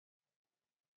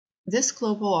This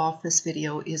Global Office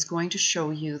video is going to show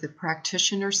you the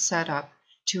practitioner setup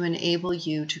to enable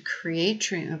you to create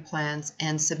treatment plans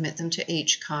and submit them to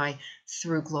HCAI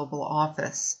through Global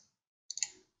Office.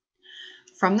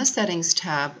 From the Settings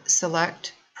tab,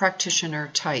 select Practitioner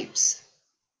Types.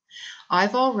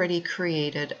 I've already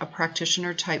created a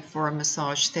practitioner type for a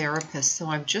massage therapist, so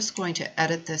I'm just going to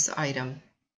edit this item.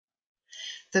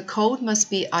 The code must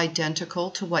be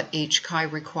identical to what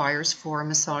HCAI requires for a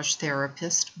massage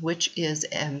therapist, which is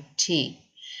MT.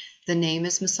 The name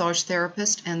is massage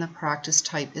therapist and the practice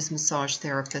type is massage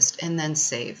therapist, and then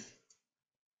save.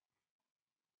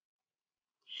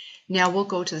 Now we'll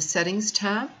go to the Settings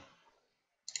tab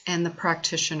and the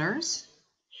Practitioners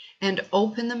and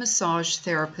open the massage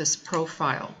therapist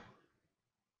profile.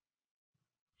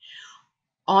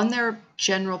 On their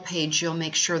general page, you'll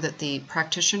make sure that the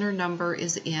practitioner number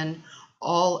is in,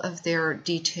 all of their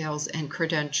details and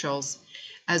credentials,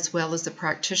 as well as the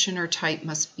practitioner type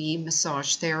must be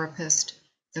massage therapist.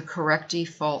 The correct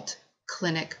default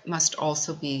clinic must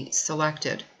also be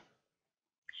selected.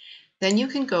 Then you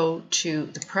can go to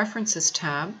the Preferences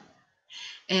tab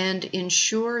and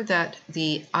ensure that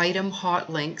the item hot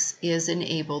links is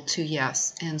enabled to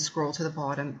yes, and scroll to the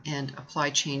bottom and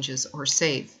apply changes or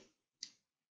save.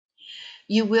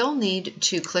 You will need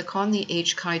to click on the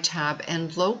HCAI tab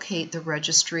and locate the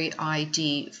registry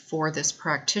ID for this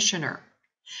practitioner.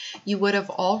 You would have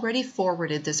already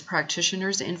forwarded this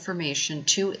practitioner's information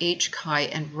to HCAI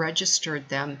and registered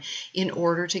them in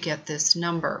order to get this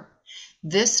number.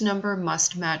 This number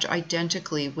must match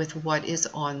identically with what is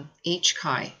on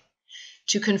HCAI.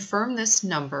 To confirm this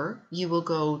number, you will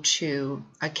go to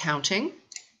Accounting,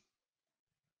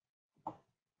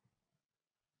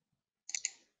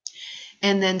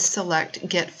 and then select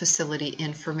Get Facility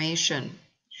Information.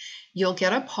 You'll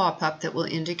get a pop-up that will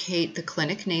indicate the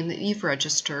clinic name that you've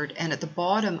registered, and at the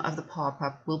bottom of the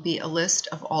pop-up will be a list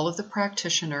of all of the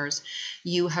practitioners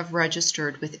you have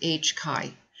registered with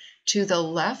HCAI. To the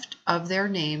left of their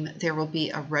name, there will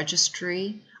be a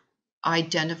registry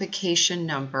identification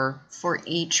number for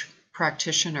each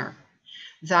practitioner.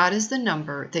 That is the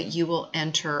number that you will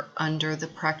enter under the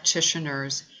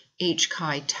practitioner's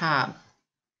HCAI tab.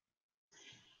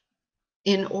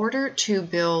 In order to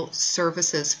bill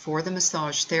services for the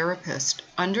massage therapist,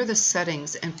 under the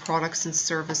Settings and Products and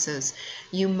Services,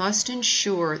 you must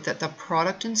ensure that the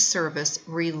product and service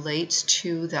relates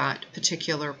to that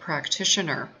particular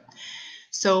practitioner.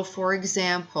 So, for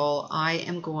example, I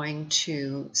am going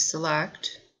to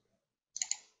select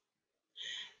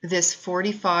this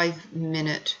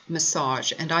 45-minute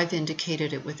massage, and I've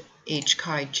indicated it with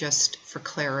HCAI just for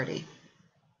clarity.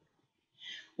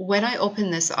 When I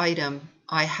open this item,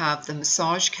 I have the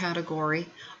massage category.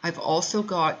 I've also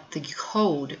got the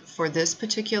code for this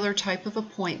particular type of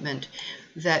appointment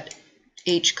that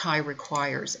HCAI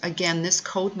requires. Again, this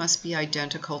code must be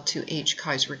identical to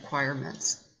HCAI's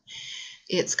requirements.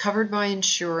 It's covered by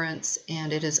insurance,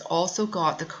 and it has also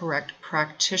got the correct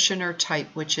practitioner type,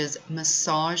 which is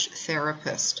massage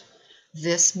therapist.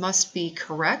 This must be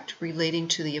correct relating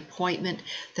to the appointment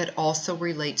that also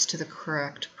relates to the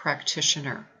correct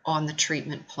practitioner on the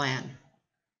treatment plan.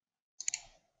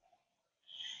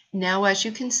 Now, as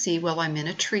you can see, while I'm in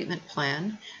a treatment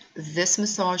plan, this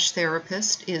massage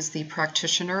therapist is the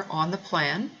practitioner on the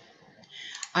plan.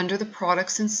 Under the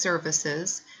Products and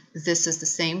Services, this is the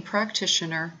same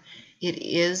practitioner. It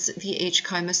is the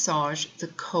HCAI massage. The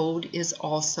code is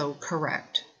also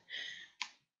correct.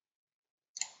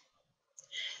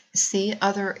 See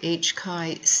other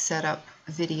HCAI setup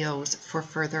videos for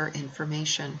further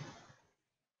information.